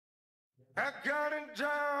I got a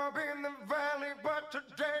job in the valley, but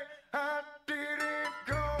today I didn't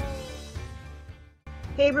go.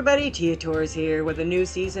 Hey everybody, Tia Tours here with a new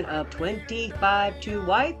season of 25 to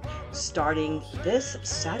Wife starting this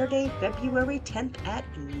Saturday, February 10th at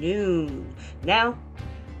noon. Now,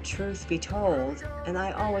 truth be told, and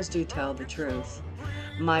I always do tell the truth,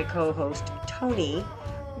 my co-host Tony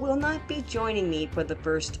will not be joining me for the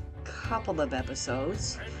first couple of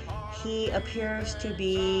episodes. He appears to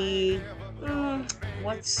be,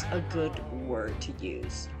 what's a good word to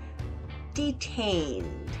use?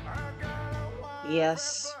 Detained.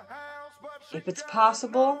 Yes, if it's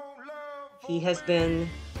possible, he has been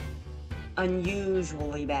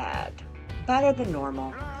unusually bad. Better than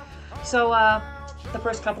normal. So, the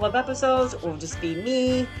first couple of episodes will just be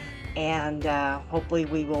me, and hopefully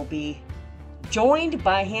we will be joined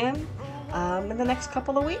by him in the next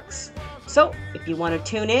couple of weeks. So, if you want to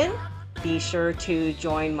tune in, be sure to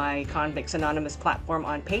join my Convicts Anonymous platform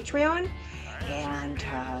on Patreon. And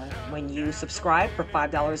when you subscribe for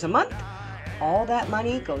 $5 a month, all that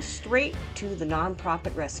money goes straight to the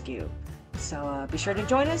nonprofit rescue. So be sure to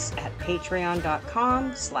join us at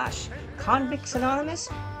patreon.com/convictsanonymous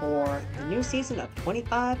for the new season of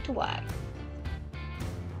 25 to Y.